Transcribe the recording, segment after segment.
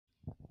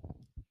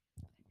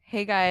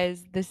Hey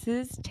guys, this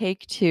is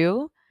take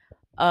 2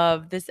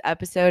 of this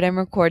episode I'm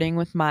recording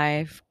with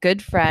my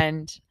good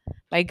friend,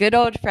 my good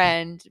old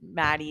friend,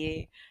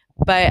 Maddie.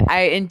 But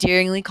I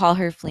endearingly call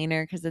her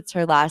Fleener because it's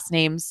her last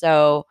name.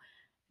 So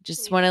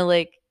just want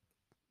to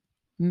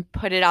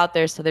put it out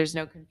there so there's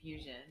no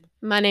confusion.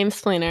 My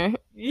name's Fleener.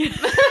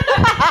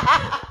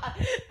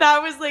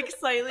 That was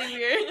slightly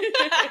weird.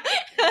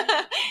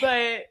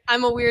 But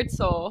I'm a weird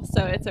soul,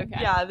 so it's okay.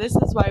 yeah, this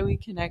is why we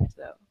connect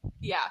though.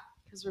 Yeah.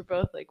 Because we're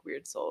both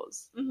weird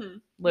souls. Mm-hmm.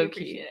 Low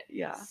appreciate key. it.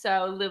 Yeah.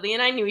 So Lily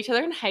and I knew each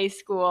other in high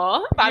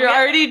school. You're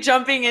already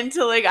jumping into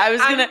I was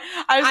gonna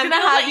gonna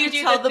have let you you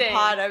do tell the the thing.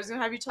 pod. I was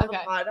gonna have you tell Okay.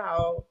 the pod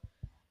how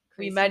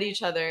we Crazy. met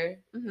each other.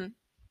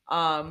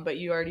 Mm-hmm. But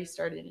you already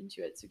started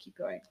into it, so keep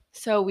going.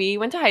 So we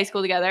went to high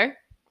school together.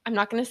 I'm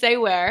not gonna say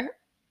where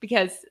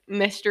because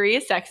mystery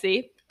is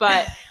sexy,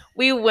 but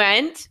we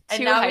went to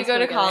And now high we school go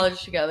to together.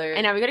 college together.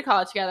 And now we go to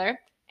college together.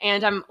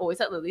 And I'm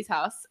always at Lily's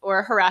house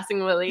or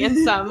harassing Lily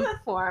in some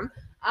form.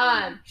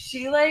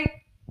 She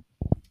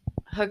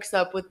hooks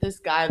up with this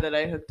guy that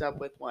I hooked up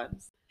with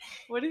once.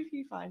 What if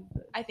he finds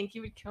it? I think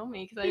he would kill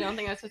me because I don't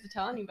think I was supposed to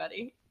tell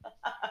anybody.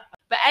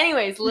 But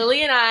anyways,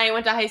 Lily and I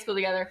went to high school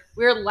together.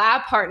 We were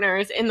lab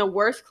partners in the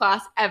worst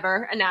class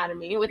ever,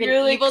 anatomy, with an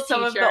evil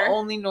some teacher. of the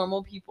only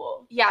normal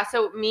people. Yeah,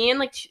 so me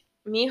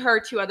and her,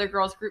 two other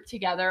girls grouped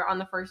together on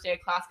the first day of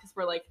class because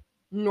we're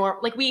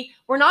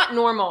we're not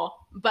normal,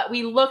 but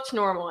we looked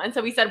normal, and so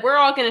we said we're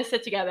all gonna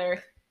sit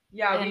together.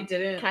 Yeah, And we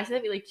didn't. Can I say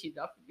that we cheated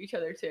off of each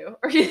other too,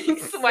 or do you think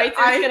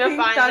Schweitzer's gonna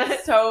find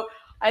us?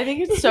 I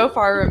think it's so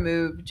far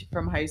removed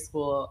from high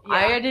school.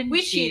 Yeah,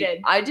 we cheat.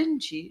 cheated. I didn't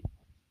cheat.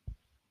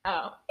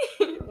 Oh,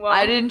 well,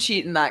 I didn't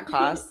cheat in that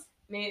class.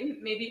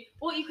 Maybe.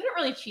 Well, you couldn't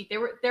really cheat. There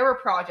were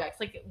projects.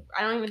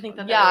 I don't even think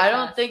that. Yeah, I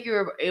don't think you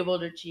were able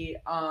to cheat.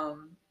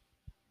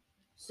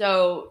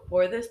 So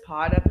for this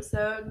pod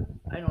episode,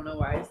 I don't know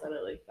why I said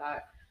it like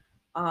that.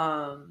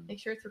 Make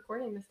sure it's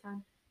recording this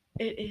time.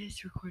 It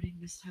is recording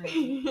this time.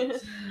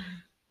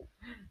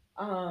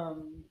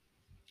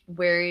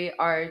 We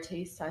are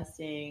taste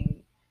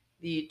testing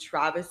the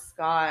Travis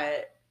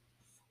Scott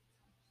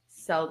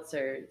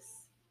seltzers.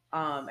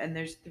 And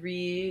there's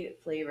 3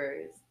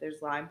 flavors.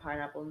 There's lime,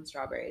 pineapple, and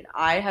strawberry. And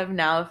I have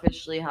now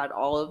officially had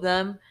all of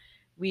them.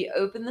 We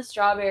opened the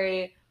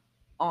strawberry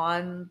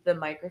on the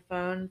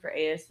microphone for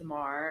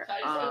ASMR. Should I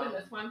just open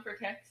this one for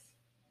kicks?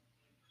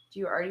 Do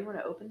you already want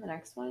to open the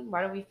next one?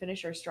 Why don't we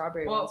finish our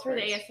strawberry one for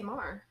first? the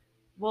ASMR.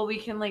 Well, we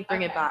can bring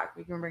it back.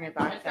 We can bring it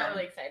back. I just got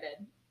really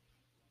excited.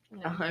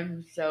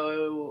 I'm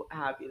so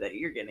happy that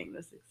you're getting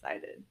this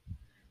excited.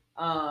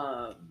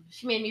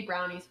 She made me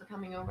brownies for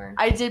coming over.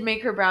 I did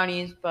make her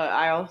brownies, but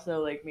I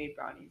also made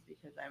brownies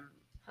because I'm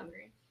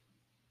hungry.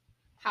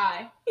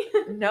 Hi.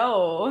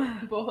 No.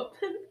 Both.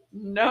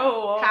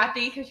 No.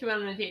 Happy because she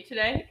went on a date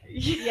today?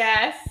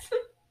 Yes.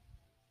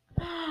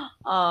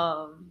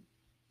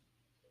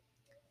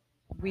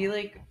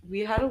 We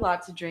had a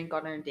lot to drink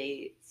on our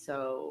date,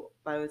 so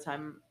by the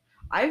time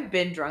I've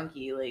been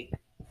drunky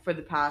for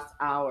the past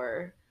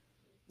hour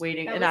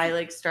waiting, and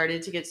I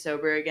started to get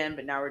sober again,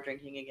 but now we're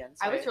drinking again.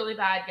 So I was really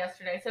bad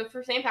yesterday. So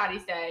for St.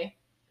 Patty's Day,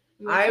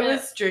 I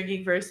was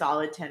drinking for a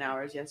solid 10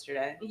 hours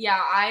yesterday.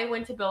 Yeah, I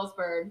went to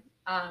Billsburg,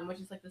 which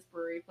is this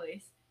brewery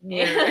place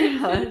near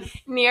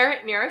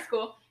our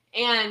school.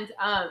 And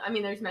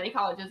there's many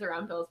colleges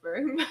around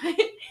Billsburg.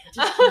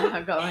 Just keep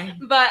on going.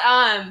 But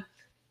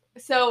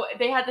so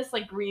they had this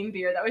green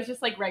beer that was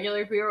just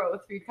regular beer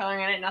with food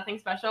coloring in it, nothing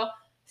special.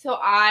 So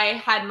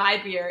I had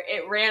my beer.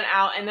 It ran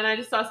out, and then I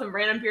just saw some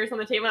random beers on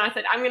the table, and I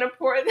said, I'm going to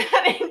pour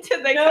that into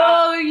the cup.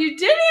 No, you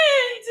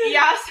didn't!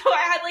 Yeah, so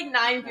I had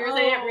 9 beers. I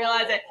didn't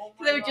realize it.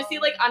 Because I would just see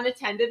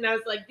unattended, and I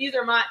was like, these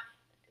are mine,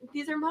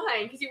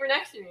 because you were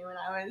next to me when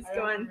I was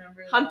going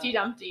Humpty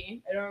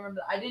Dumpty. I don't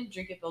remember. I didn't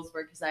drink at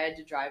Billsburg because I had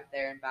to drive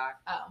there and back.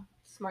 Oh,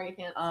 smarty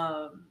pants.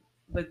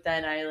 But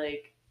then I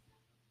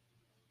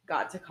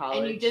got to college.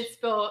 And you did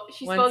spilled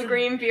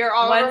green beer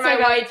all over my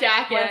white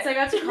jacket. Once I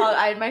got to college,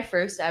 I had my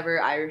first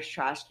ever Irish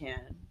trash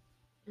can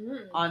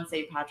on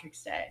St.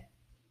 Patrick's Day.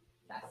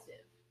 Festive.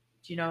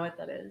 Do you know what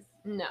that is?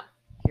 No.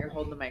 Here,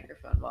 hold the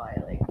microphone while I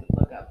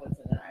look up what's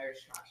in an Irish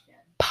trash can.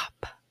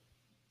 Pop.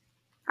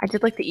 I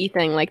did the E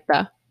thing,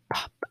 the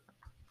pop.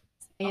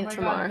 Oh my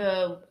god,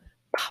 the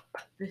pop.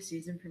 The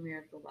season premiere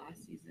of the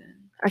last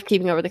season of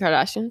Keeping Up with the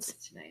Kardashians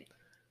tonight.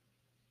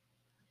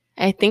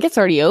 I think it's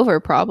already over,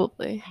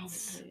 probably.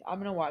 I'm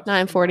gonna watch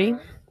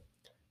 9:40.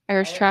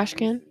 Irish trash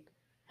can.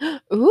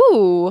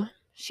 Ooh,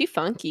 she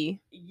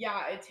funky.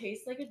 Yeah, it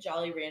tastes like a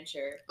Jolly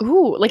Rancher.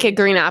 Ooh, like a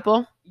green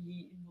apple.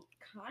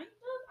 Kind of.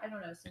 I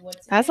don't know. So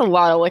what's? That's a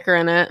lot of liquor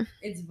in it.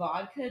 It's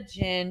vodka,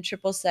 gin,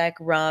 triple sec,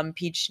 rum,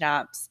 peach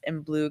schnapps,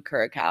 and blue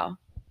curacao.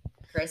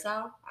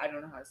 Curacao? I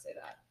don't know how to say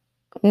that.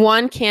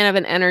 1 can of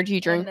an energy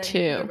drink and then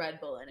too. A Red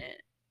Bull in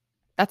it.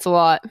 That's a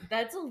lot.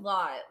 That's a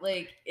lot.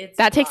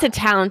 That takes a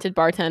talented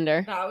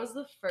bartender. That was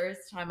the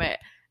first time I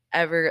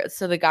ever.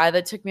 So the guy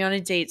that took me on a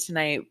date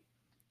tonight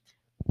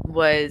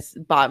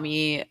bought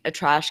me a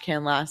trash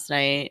can last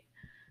night.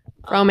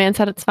 Romance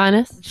at its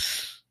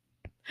finest.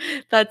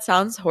 That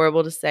sounds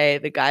horrible to say.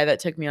 The guy that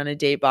took me on a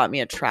date bought me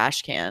a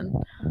trash can.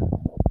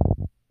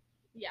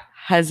 Yeah.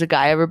 Has a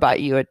guy ever bought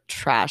you a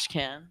trash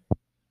can?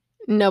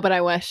 No, but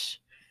I wish.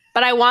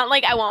 But I want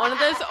one of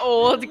those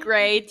old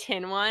gray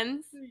tin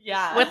ones.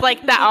 Yeah. With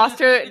like that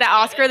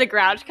Oscar the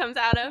Grouch comes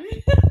out of.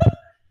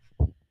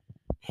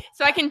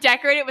 So I can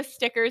decorate it with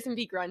stickers and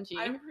be grungy.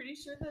 I'm pretty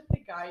sure that the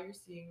guy you're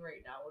seeing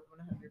right now would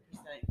 100%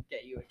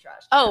 get you a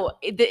trash can. Oh,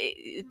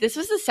 this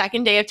was the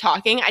second day of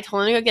talking. I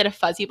told him to go get a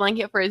fuzzy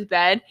blanket for his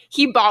bed.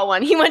 He bought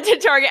one. He went to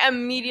Target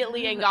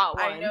immediately and got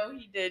one. I know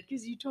he did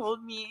because you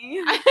told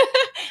me.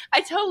 I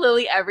tell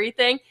Lily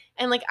everything.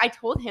 And like I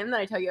told him that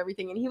I tell you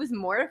everything, and he was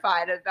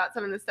mortified about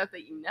some of the stuff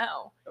that you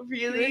know.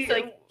 Really?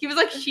 He was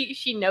like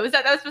she knows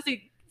that was supposed to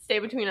stay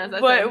between us.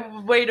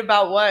 But wait,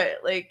 about what?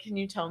 Like, can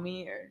you tell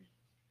me? Or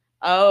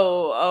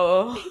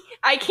oh,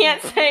 I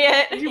can't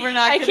say it. We're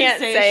not. I can't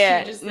say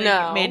it. She just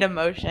no. made a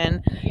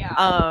motion.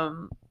 Yeah.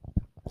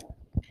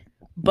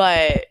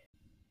 But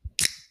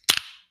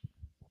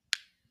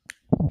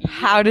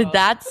how did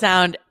that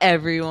sound,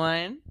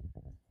 everyone?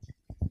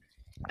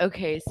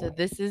 Okay, so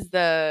this is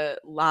the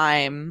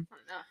lime.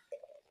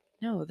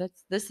 No,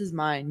 this is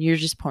mine. You're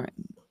just pouring.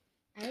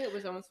 I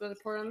was almost about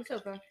to pour it on the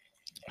sofa.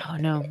 Oh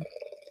no.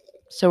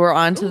 So we're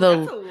on to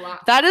That's a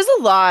lot. That is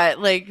a lot.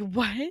 Like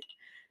what?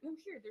 No,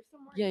 here, there's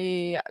some more.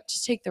 Yeah.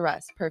 Just take the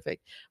rest.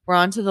 Perfect. We're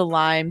on to the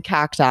lime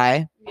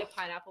cacti. We have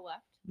pineapple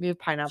left. We have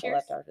pineapple Cheers.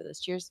 left after this.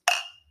 Cheers.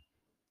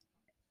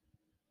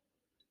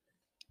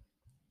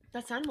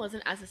 That sound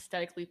wasn't as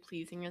aesthetically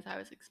pleasing as I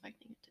was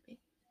expecting it to be.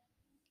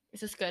 Is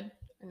this good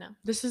or no?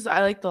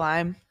 I like the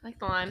lime. I like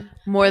the lime.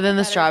 More than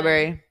the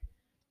strawberry.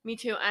 Me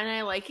too. And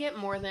I like it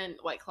more than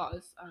White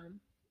Claw's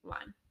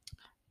lime.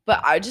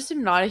 But I just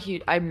am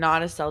I'm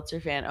not a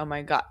seltzer fan. Oh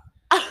my God.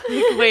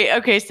 Wait,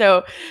 okay,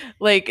 so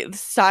like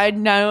side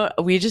note,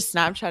 we just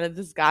Snapchatted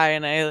this guy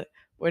and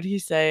what did he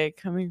say?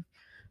 I'm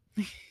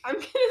gonna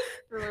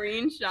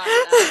screenshot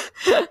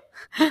that.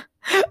 No!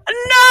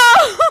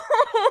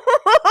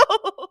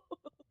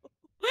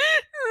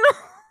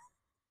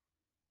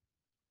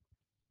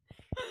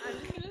 I'm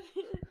just gonna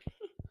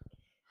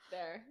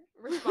there.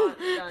 Response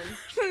done.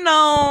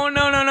 No.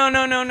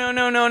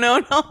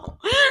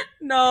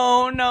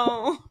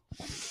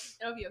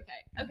 It'll be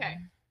okay. Okay.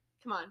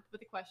 Come on, with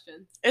the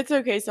questions. It's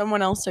okay.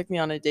 Someone else took me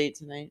on a date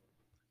tonight.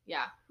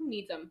 Yeah. Who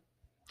needs them?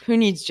 Who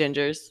needs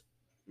gingers?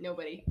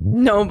 Nobody.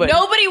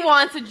 Nobody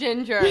wants a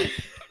ginger.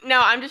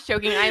 No, I'm just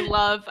joking. I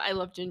love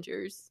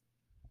gingers.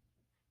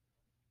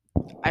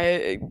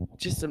 I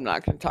just am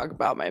not going to talk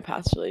about my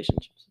past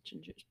relationships with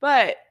gingers.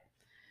 But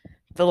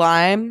the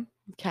lime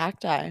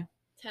cacti.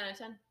 10 out of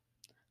 10.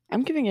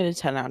 I'm giving it a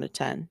 10 out of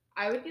 10.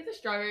 I would give the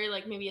strawberry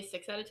like maybe a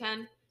 6 out of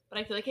 10, but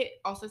I feel like it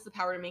also has the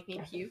power to make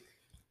me puke.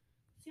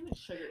 See how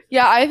much sugar.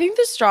 Yeah, I think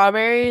the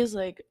strawberry is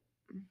like.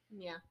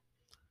 Yeah.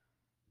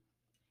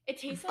 It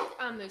tastes like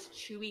those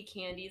chewy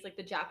candies, like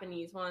the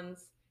Japanese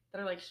ones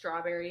that are like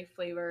strawberry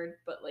flavored,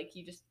 but like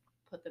you just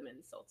put them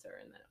in seltzer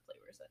and then it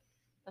flavors it.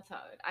 That's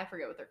how I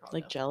forget what they're called.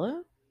 Like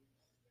Jell-O?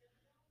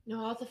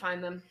 No, I'll have to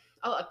find them.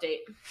 I'll update.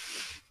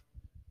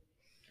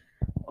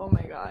 Oh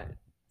my God.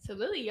 So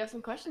Lily, you have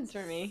some questions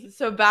for me.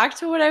 So back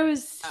to what I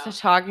was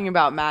talking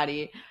about,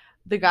 Maddie.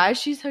 The guy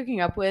she's hooking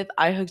up with,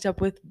 I hooked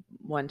up with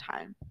one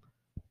time.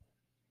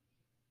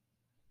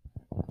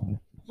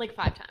 Like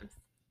 5 times.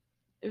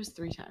 It was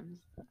 3 times.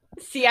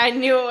 See, I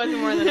knew it was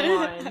more than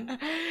one.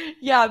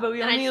 Yeah, but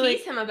we only I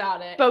teased him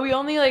about it. But we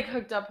only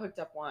hooked up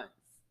once.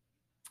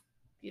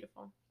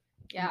 Beautiful.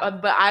 Yeah.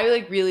 But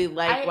I really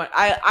like one.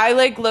 I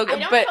like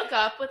Logan. I don't hook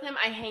up with him.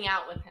 I hang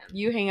out with him.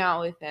 You hang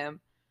out with him.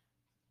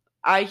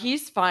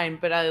 He's fine,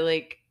 but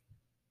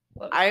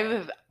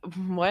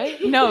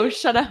what? No,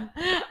 shut up.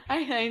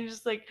 I'm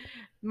just like,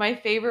 my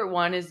favorite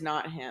one is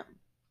not him.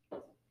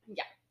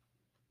 Yeah.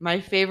 My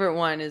favorite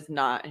one is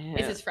not him.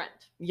 It's his friend.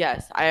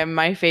 Yes,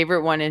 my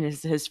favorite one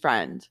is his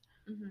friend.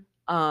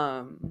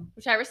 Mm-hmm.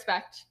 Which I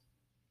respect.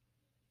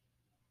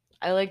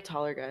 I like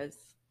taller guys.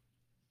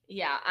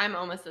 Yeah, I'm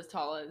almost as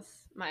tall as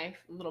my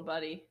little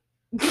buddy.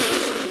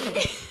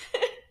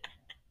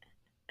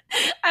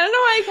 I don't know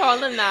why I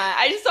called him that.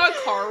 I just saw a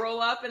car roll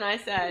up and I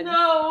said,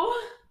 no.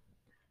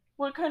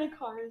 What kind of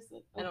car is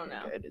it? I don't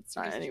know. Good. It's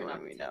not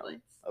anyone we know.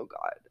 Oh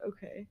God.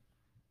 Okay.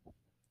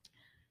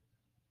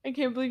 I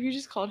can't believe you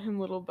just called him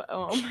little buddy.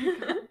 Oh my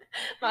God.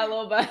 My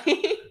little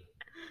buddy.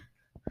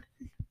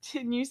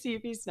 Didn't you see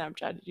if he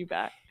Snapchatted you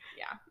back?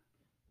 Yeah.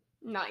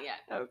 Not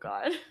yet. Oh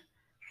God.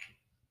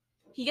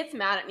 He gets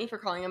mad at me for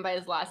calling him by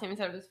his last name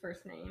instead of his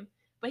first name.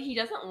 But he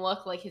doesn't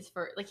look like his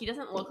first. Like he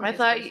doesn't look. Like I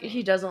thought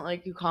he doesn't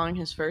like you calling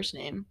his first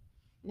name.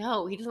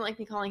 No, he doesn't like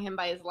me calling him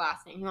by his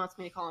last name. He wants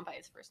me to call him by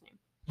his first name.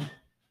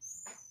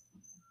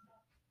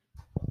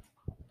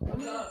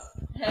 What's up?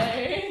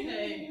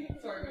 Hey.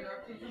 Sorry, we're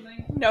interrupting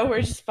something. No,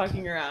 we're just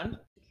fucking around.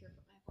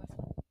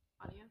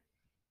 Audio.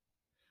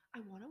 I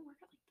want to work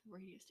at like the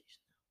radio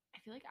station. I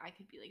feel like I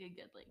could be like a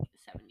good like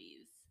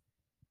 70s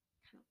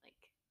kind of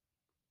like.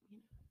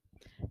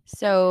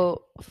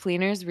 So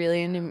Fleener's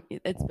really into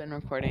it's been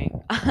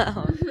recording.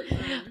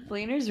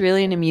 Fleener's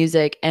really into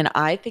music, and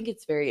I think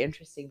it's very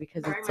interesting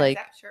because I'm it's wearing like,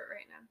 my Zepp shirt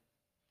right now.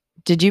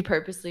 did you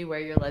purposely wear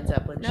your Led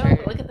Zeppelin No, shirt?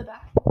 but look at the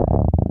back.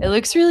 It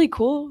looks really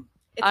cool.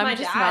 It's I'm my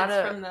just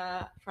dad's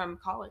not from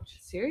college.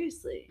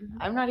 Seriously, Mhm.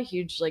 I'm not a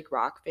huge like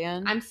rock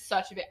fan. I'm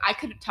such a big. I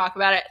could talk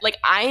about it. Like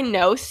I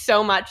know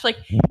so much. Like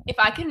if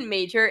I could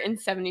major in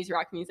 70s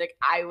rock music,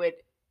 I would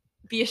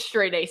be a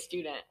straight A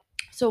student.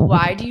 So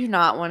why do you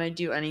not want to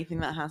do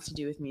anything that has to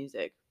do with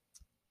music?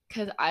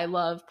 Because I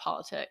love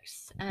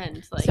politics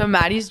and like. So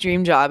Maddie's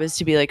dream job is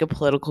to be like a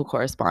political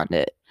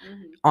correspondent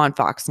on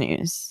Fox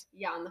News.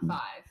 Yeah, on the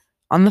 5.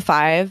 On the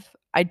 5,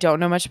 I don't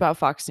know much about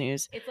Fox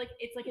News. It's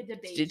like a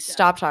debate.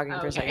 Stop talking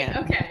for a second.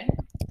 Okay.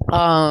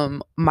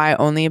 My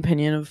only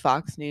opinion of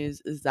Fox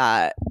News is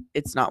that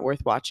it's not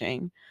worth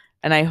watching,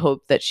 and I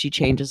hope that she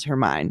changes her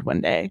mind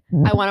one day.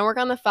 I want to work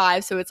on the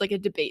 5, so it's like a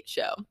debate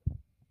show.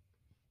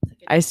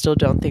 I still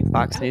don't think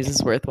Fox News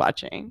is worth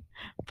watching,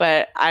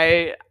 but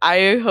I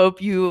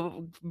hope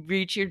you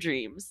reach your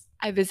dreams.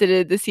 I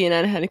visited the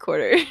CNN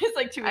headquarters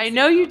like 2 weeks I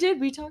know ago. you did.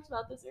 We talked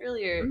about this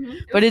earlier,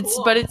 But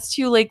it's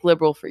too like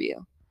liberal for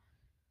you.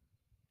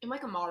 I'm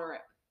like a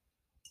moderate.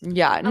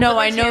 Yeah, A no,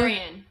 I know.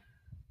 libertarian.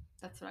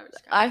 That's what I would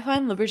describe. I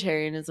find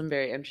libertarianism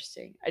very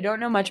interesting. I don't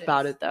know much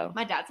about it though.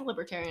 My dad's a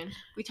libertarian.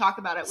 We talk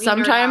about it.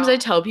 Sometimes I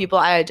tell people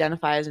I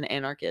identify as an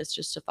anarchist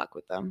just to fuck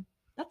with them.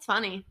 That's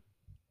funny.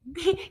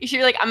 You should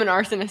be like, I'm an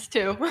arsonist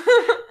too.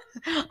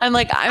 I'm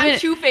like, I'm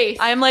Two-Face.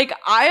 I'm like,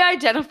 I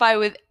identify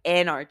with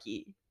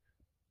anarchy.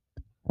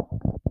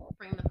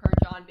 Bring the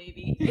purge on,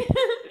 baby.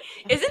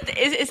 Isn't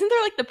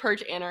there like the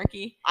purge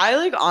anarchy? I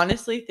like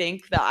honestly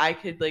think that I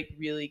could like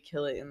really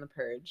kill it in the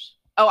purge.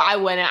 Oh, I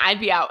wouldn't. I'd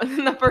be out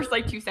in the first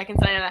like 2 seconds.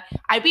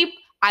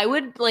 I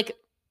would like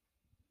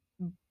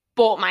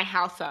bolt my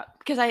house up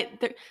because like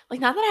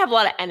not that I have a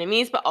lot of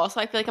enemies, but also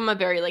I feel like I'm a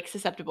very like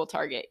susceptible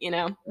target, you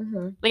know?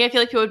 Like I feel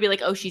like people would be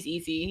like, oh, she's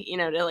easy, you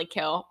know, to like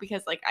kill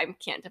because like I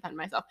can't defend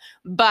myself.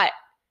 But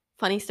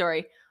funny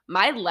story,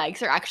 my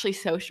legs are actually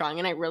so strong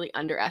and I really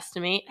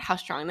underestimate how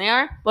strong they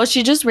are. Well,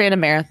 she just ran a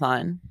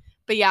marathon.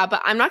 But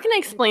I'm not going to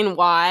explain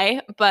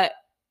why, but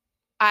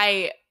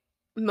I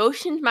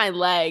motioned my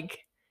leg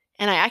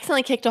and I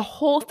accidentally kicked a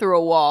hole through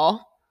a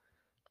wall.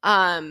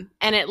 And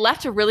it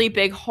left a really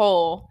big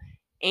hole.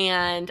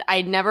 And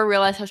I never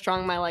realized how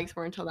strong my legs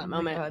were until that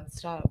moment. God,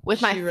 stop.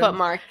 With my foot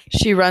mark.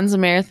 She runs a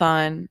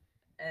marathon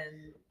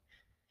and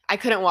I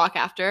couldn't walk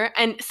after.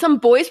 And some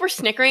boys were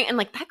snickering and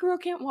like, that girl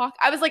can't walk.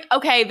 I was like,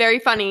 okay, very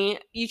funny.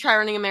 You try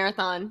running a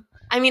marathon.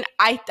 I mean,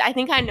 I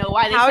think I know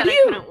why they said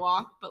I couldn't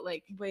walk, but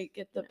like wait,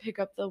 pick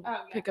up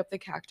the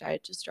cacti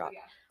it just dropped.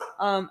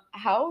 Yeah.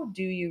 How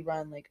do you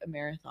run like a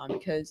marathon?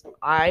 Because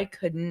I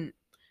couldn't.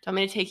 Do you want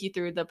me to take you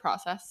through the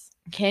process?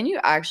 Can you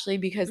actually?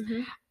 Because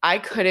I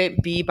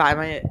couldn't be by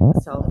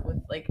myself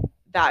with like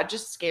that.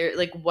 Just scared.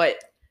 Like,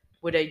 what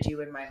would I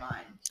do in my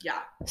mind? Yeah,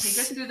 take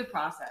us through the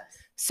process.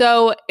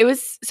 So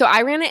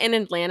I ran it in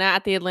Atlanta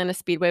at the Atlanta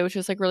Speedway, which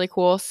was like really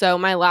cool. So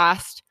my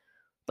last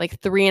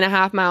like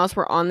 3.5 miles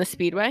were on the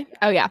Speedway.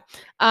 Oh yeah.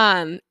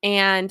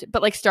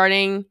 But like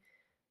starting,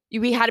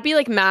 we had to be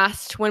like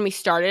masked when we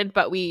started,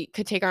 but we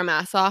could take our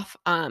masks off.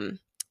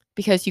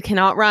 Because you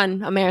cannot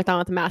run a marathon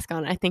with a mask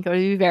on. I think it would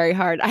be very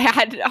hard. I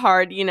had a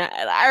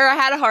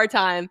hard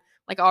time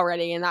like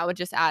already, and that would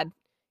just add,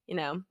 you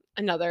know,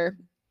 another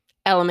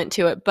element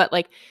to it. But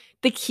like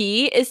the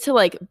key is to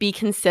like be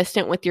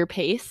consistent with your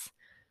pace.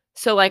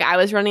 So like I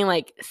was running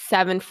like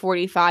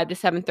 7:45 to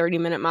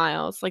 7:30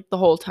 miles like the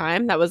whole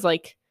time. That was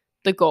like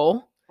the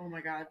goal. Oh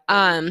my God.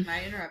 Can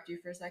I interrupt you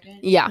for a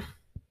second? Yeah.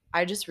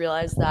 I just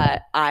realized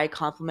that I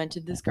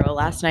complimented this girl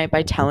last night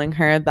by telling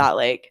her that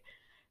like,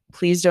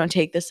 please don't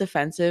take this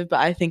offensive, but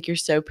I think you're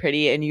so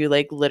pretty and you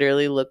like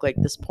literally look like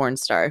this porn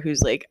star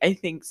who's like, I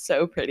think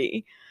so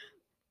pretty.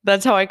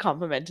 That's how I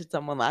complimented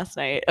someone last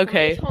night.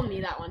 Okay. Somebody told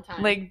me that one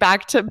time. Like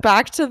back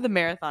to the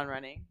marathon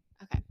running.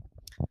 Okay.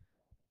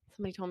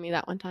 Somebody told me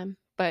that one time,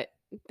 but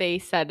they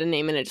said a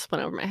name and it just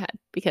went over my head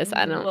because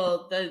I don't.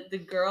 Well, the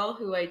girl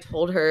who I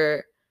told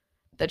her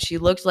that she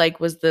looked like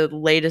was the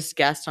latest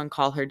guest on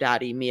Call Her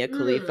Daddy, Mia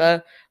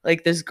Khalifa.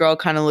 Like this girl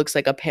kind of looks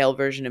like a pale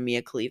version of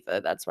Mia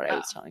Khalifa. That's what I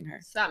was telling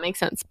her. So that makes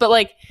sense. But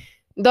like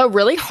the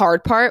really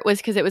hard part was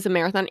because it was a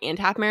marathon and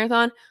half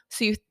marathon.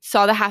 So you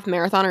saw the half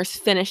marathoners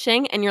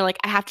finishing and you're like,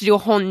 I have to do a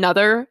whole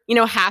nother, you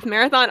know, half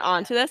marathon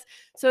onto this.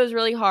 So it was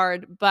really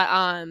hard.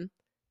 But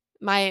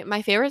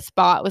my favorite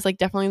spot was like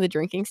definitely the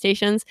drinking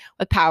stations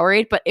with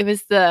Powerade, but it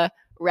was the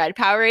red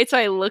Powerade, so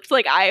I looked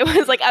like I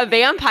was like a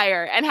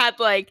vampire and had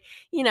like,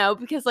 you know,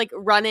 because like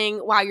running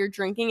while you're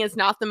drinking is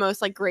not the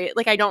most like great,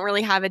 like I don't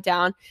really have it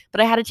down,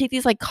 but I had to take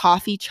these like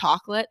coffee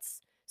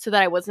chocolates so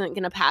that I wasn't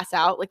gonna pass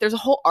out. Like there's a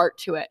whole art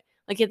to it.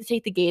 Like you have to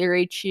take the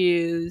Gatorade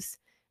chews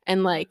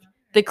and like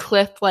the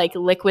Cliff like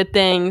liquid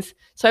things.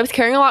 So I was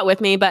carrying a lot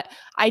with me, but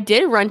I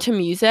did run to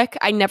music.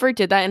 I never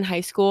did that in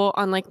high school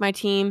on like my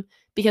team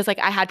because like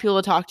I had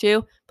people to talk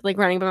to, but like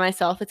running by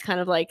myself, it's kind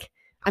of like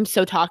I'm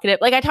so talkative.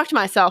 Like I talk to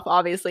myself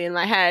obviously in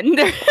my head.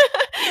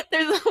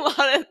 There's a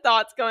lot of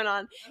thoughts going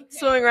on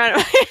swimming around in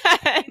my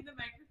head. The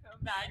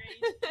microphone bag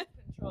and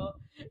control.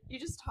 You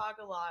just talk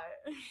a lot.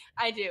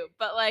 I do,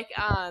 but like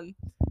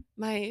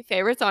my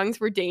favorite songs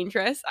were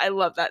Dangerous. I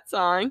love that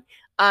song.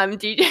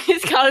 DJ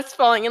Scott's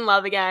Falling in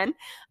Love Again.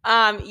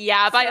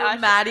 Yeah, by So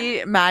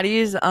Usher.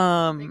 Maddie's Big Usher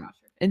fan.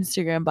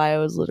 Instagram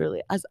bio is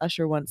literally, as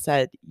Usher once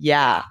said,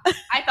 yeah.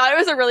 I thought it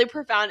was a really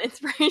profound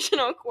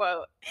inspirational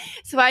quote.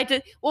 So I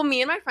did. Well,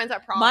 me and my friends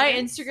at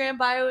Providence. My Instagram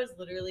bio is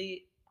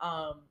literally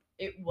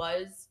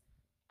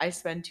I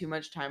spend too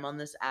much time on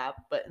this app,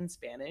 but in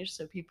Spanish,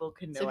 so people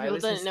could know So I people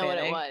was didn't Hispanic. know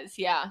what it was.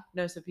 Yeah.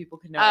 No, so people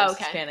could know I was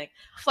okay. Hispanic.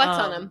 Flex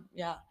on them.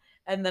 Yeah.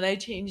 And then I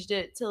changed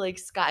it to like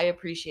Sky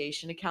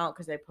Appreciation account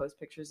because I post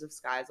pictures of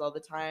skies all the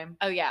time.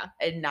 Oh yeah.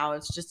 And now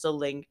it's just a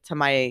link to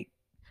my.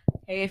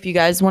 Hey, if you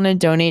guys want to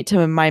donate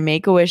to my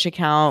Make-A-Wish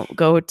account,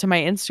 go to my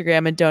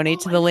Instagram and donate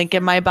to the link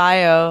in my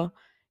bio.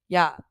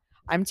 Yeah.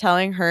 I'm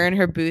telling her and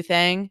her boo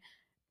thing.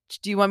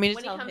 Do you want me to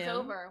When tell he comes him?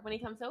 over. When he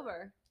comes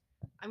over.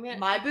 I'm gonna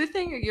My boo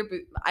thing or your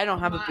boo? I don't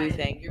have a boo Mine.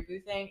 thing. Your boo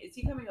thing. Is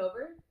he coming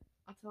over?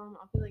 I'll tell him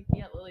I'll be like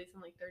be at Lily's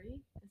in like 30.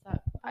 Is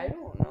that I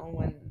don't know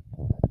when.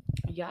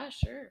 Yeah,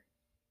 sure.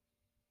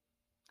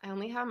 I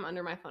only have him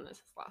under my phone as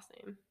his last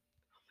name.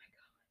 Oh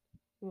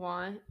my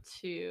god. 1,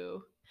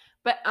 2.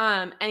 But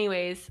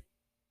anyways,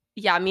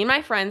 yeah, me and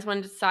my friends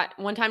one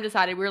time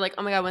decided we were like,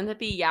 oh my god, wouldn't that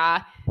be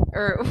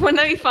or wouldn't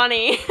that be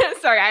funny?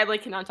 Sorry, I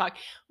like cannot talk.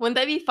 Wouldn't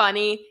that be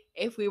funny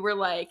if we were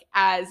like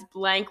as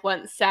blank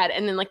once said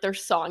and then like their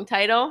song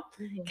title?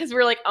 Because we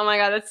were like, oh my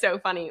god, that's so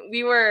funny.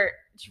 We were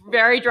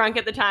very drunk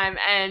at the time,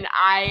 and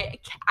I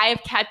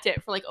have kept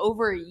it for like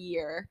over a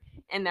year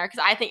in there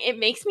because I think it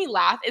makes me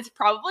laugh. It's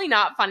probably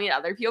not funny to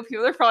other people.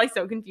 People are probably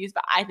so confused,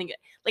 but I think it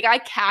like I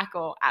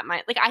cackle at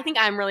I think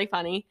I'm really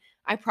funny.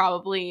 I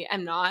probably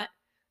am not.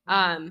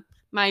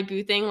 My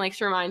boo thing likes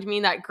to remind me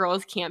that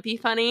girls can't be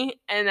funny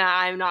and that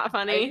I'm not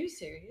funny. Are you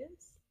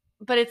serious?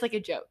 But it's like a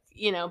joke,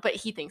 but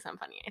he thinks I'm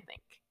funny, I think.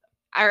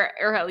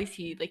 Or at least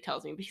he like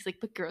tells me, but he's like,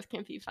 but girls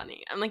can't be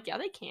funny. I'm like, yeah,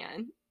 they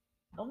can.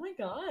 Oh my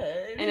god.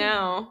 I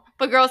know.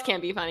 But girls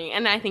can't be funny.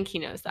 And I think he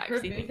knows that.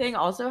 Her boo thing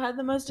also had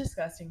the most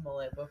disgusting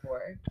mullet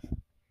before.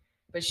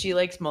 But she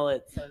likes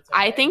mullets. So it's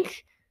okay. I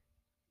think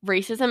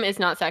racism is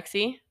not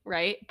sexy,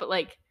 right? But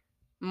like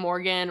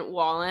Morgan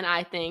Wallen,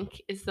 I think,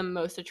 is the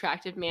most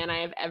attractive man I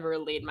have ever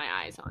laid my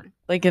eyes on.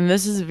 Like, and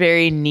this is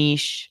very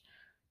niche.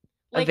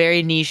 A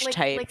very niche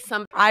type. Like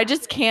some. I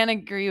just can't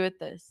agree with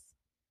this.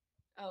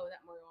 Oh, that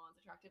Morgan Wallen's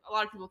attractive. A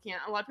lot of people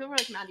can't. A lot of people are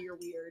like, Maddie, you're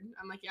weird.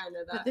 I'm like, yeah, I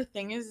know that. But the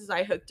thing is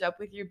I hooked up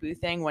with your boo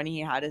thing when he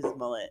had his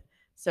mullet.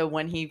 So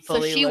when he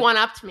fully So she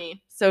one-upped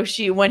me. So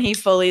when he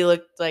fully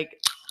looked like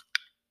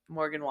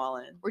Morgan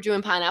Wallen. We're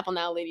doing pineapple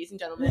now, ladies and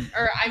gentlemen.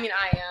 Or, I mean,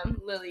 I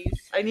am.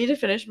 Lily's. I need to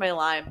finish my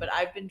lime, but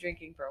I've been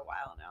drinking for a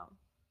while now.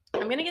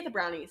 I'm going to get the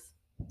brownies.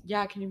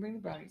 Yeah, can you bring the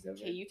brownies over?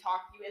 Okay, you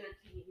talk. You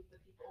entertain the people.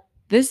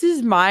 This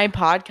is my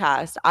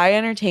podcast. I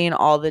entertain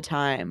all the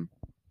time.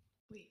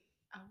 Wait.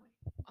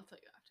 I'll tell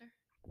you after.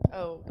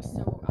 Oh,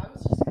 so I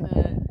was just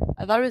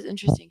I thought it was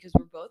interesting because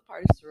we're both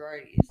part of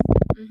sororities,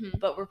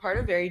 but we're part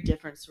of very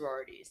different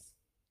sororities.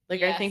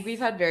 Like, yes. I think we've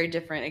had very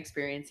different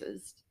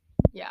experiences.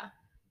 Yeah.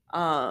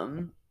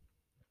 And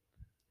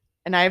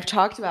I've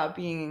talked about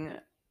being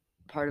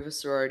part of a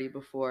sorority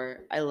before.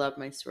 I love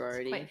my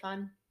sorority. It's quite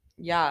fun.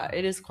 Yeah,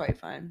 it is quite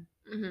fun.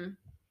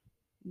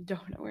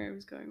 Don't know where I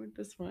was going with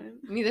this one.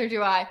 Neither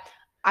do I.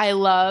 I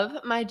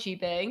love my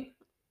G-Big,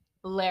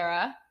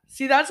 Lara.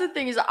 See, that's the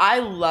thing is I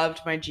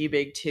loved my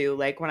G-Big too.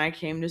 Like when I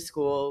came to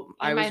school,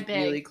 I was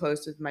really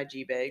close with my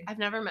G-Big. I've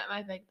never met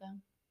my Big though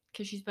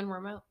because she's been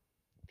remote.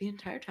 The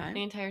entire time?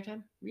 The entire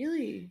time.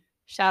 Really?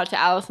 Shout out to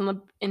Alice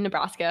in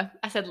Nebraska.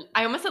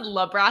 I almost said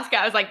Nebraska.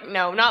 I was like,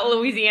 no, not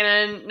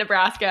Louisiana and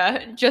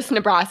Nebraska, just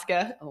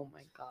Nebraska. Oh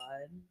my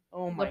god.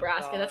 Oh my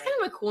Nebraska. god. That's kind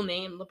of a cool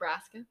name,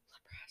 Nebraska.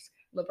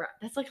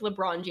 That's like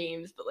LeBron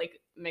James, but like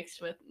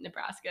mixed with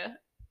Nebraska.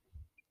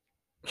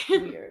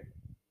 Weird.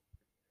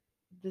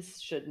 This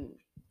shouldn't.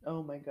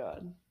 Oh my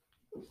god.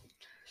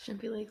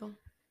 Shouldn't be legal.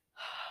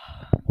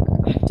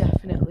 I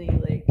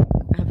definitely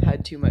have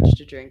had too much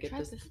to drink at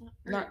this.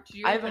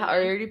 I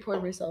already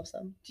poured myself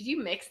some. Did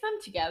you mix them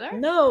together?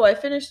 No, I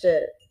finished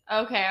it.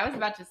 Okay, I was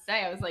about to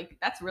say. I was like,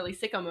 that's really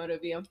sicko mode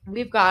of you.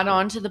 We've got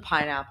on to the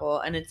pineapple,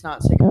 and it's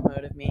not sicko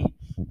mode of me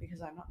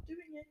because I'm not doing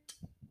it.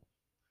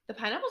 The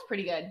pineapple's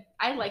pretty good.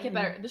 I like it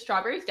better. The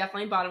strawberry is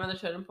definitely bottom of the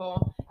totem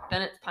pole.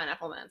 Then it's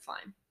pineapple, then it's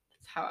lime.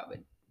 That's how I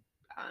would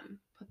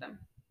put them.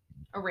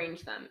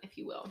 Arrange them, if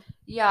you will.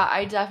 Yeah,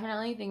 I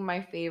definitely think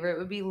my favorite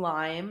would be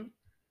lime,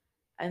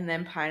 and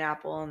then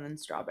pineapple, and then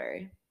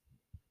strawberry.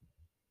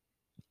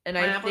 And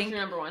Pineapple's I think your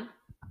number one.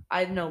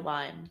 I know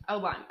lime. Oh,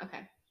 lime.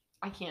 Okay,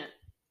 I can't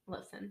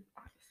listen.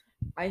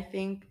 I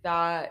think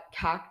that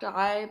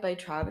Cacti by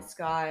Travis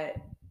Scott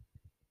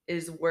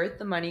is worth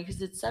the money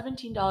because it's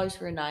 $17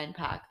 for a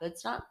 9-pack.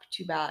 That's not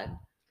too bad.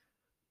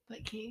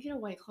 But can you get a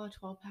White Claw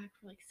 12-pack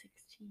for like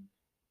 $16?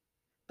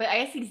 But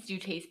I guess these do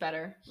taste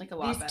better, like a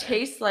lot better. These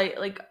taste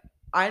like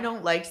I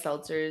don't like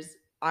seltzers.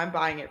 I'm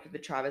buying it for the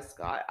Travis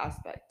Scott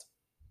aspect.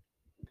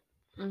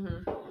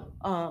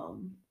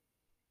 Um,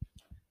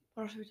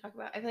 What else should we talk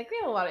about? I feel like we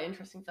have a lot of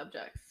interesting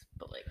subjects,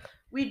 but like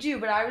we do,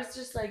 but I was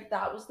just like,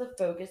 that was the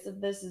focus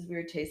of this, is we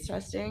were taste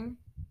testing.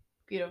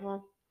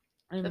 beautiful.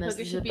 And The this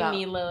focus is should about be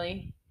me,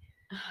 Lily.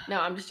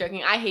 No, I'm just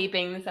joking. I hate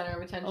being the center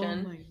of attention.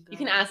 Oh my God. You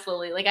can ask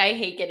Lily. Like, I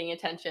hate getting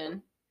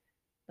attention,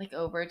 like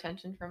over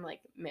attention from like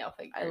male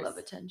figures. I love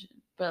attention,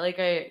 but like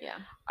Yeah.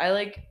 I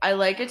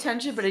like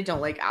attention, but I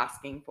don't like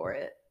asking for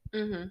it.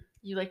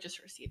 You like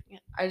just receiving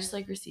it. I just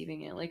like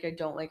receiving it. Like, I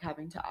don't like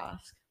having to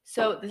ask.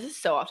 So this is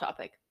so off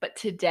topic, but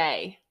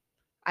today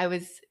I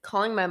was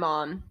calling my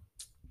mom,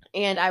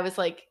 and I was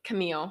like,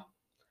 Camille.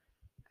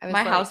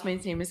 My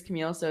housemate's name is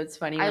Camille, so it's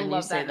funny when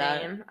you say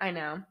that. name. I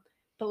know,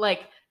 but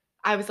like,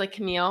 I was like,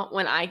 Camille,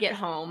 when I get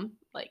home,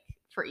 like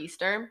for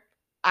Easter,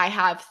 I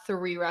have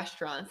 3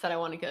 restaurants that I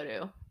want to go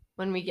to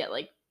when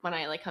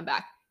I like come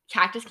back.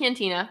 Cactus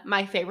Cantina,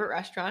 my favorite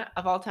restaurant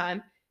of all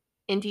time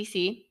in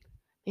DC.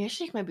 Maybe I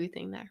should take my booth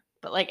thing there.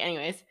 But like,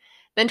 anyways,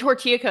 then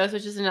Tortilla Coast,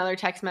 which is another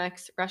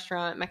Tex-Mex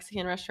restaurant,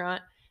 Mexican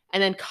restaurant,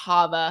 and then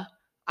Cava.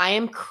 I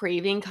am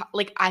craving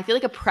like, I feel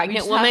like a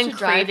pregnant woman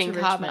craving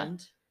Cava.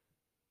 Richmond.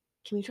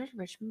 Can we drive to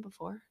Richmond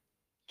before?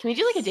 Can we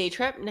do like a day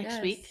trip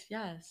next week?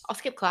 Yes. I'll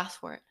skip class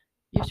for it.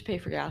 You have to pay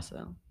for gas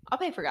though. I'll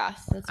pay for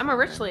gas. That's I'm a fine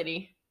rich then.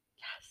 lady.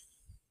 Yes.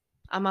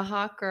 I'm a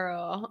hot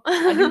girl.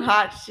 I do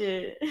hot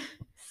shit.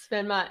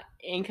 Spend my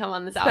income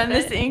on this Spend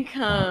outfit. this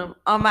income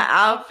on my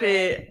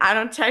outfit. I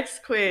don't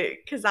text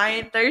quick because I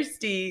ain't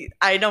thirsty.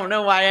 I don't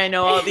know why I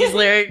know all these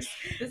lyrics.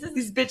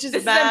 These bitches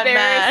This mad, is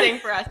embarrassing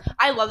mad. for us.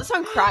 I love the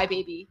song Cry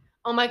Baby.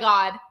 Oh my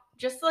God.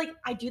 Just like,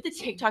 I do the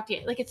TikTok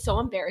dance. Like, it's so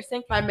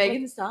embarrassing. By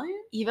Megan Thee Stallion?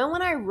 Even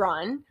when I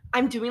run,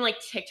 I'm doing like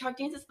TikTok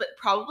dances, but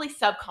probably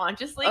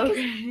subconsciously. 'cause-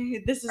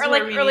 Okay. This is Or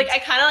where like, we or like, need I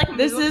kind of like.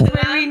 This move is to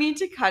where that. we need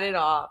to cut it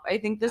off. I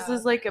think this Oh,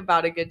 is like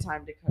about a good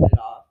time to cut it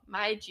off.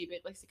 My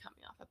G-Big likes to cut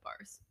me off at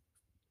bars.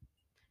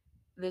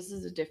 This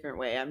is a different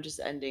way. I'm just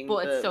ending Well,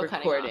 it's the still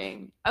cutting off.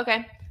 recording.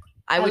 Okay.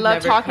 I would love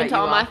never talking cut to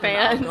you all my off from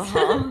fans.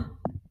 alcohol.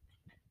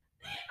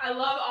 I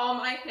love all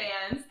my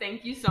fans.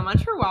 Thank you so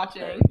much for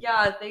watching.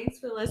 Yeah, thanks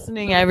for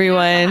listening,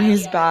 everyone.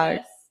 Who's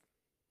back?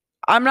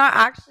 I'm not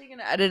actually going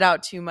to edit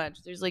out too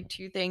much. There's like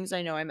 2 things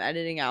I know I'm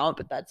editing out,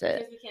 but that's it.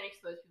 Because we can't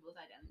expose people's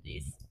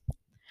identities.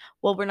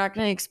 Well, we're not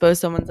going to expose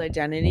someone's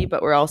identity,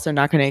 but we're also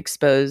not going to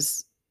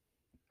expose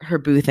her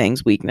boo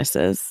thing's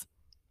weaknesses.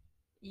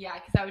 Yeah,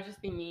 because that would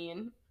just be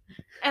mean.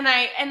 And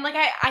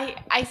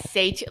I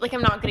say to, like,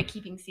 I'm not good at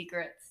keeping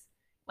secrets,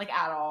 like,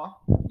 at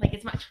all. Like,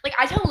 it's much like,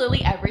 I tell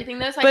Lily everything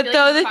though. So But I feel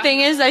though like the she's thing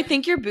talking is, about I me.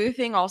 think your boo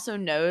thing also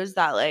knows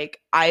that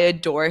like I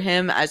adore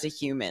him as a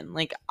human.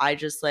 Like, I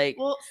just like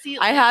Well, see,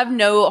 I have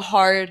no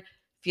hard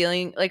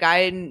feeling. Like,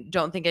 I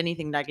don't think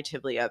anything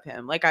negatively of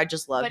him. Like, I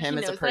just love but him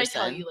he as a knows that I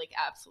tell person. you like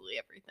absolutely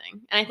everything,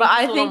 and I think But he's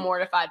I a little think-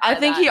 mortified. By I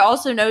think that. he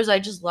also knows I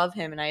just love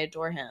him and I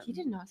adore him. He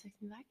did not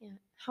text me back yet.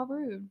 How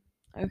rude.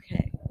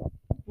 Okay.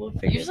 We'll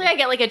figure Usually I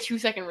get like a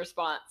 2-second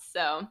response,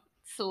 so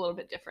it's a little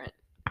bit different.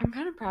 I'm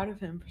kind of proud of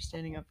him for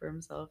standing up for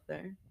himself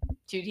there.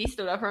 Dude, he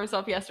stood up for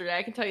himself yesterday.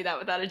 I can tell you that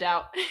without a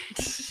doubt.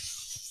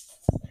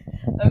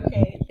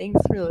 Okay. Thanks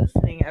for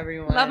listening,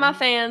 everyone. Love my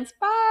fans.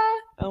 Bye.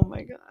 Oh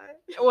my God.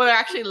 Well, they're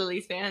actually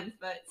Lily's fans,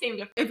 but same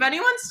difference. If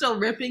anyone's still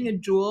ripping a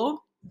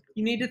Jewel,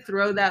 you need to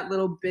throw that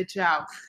little bitch out.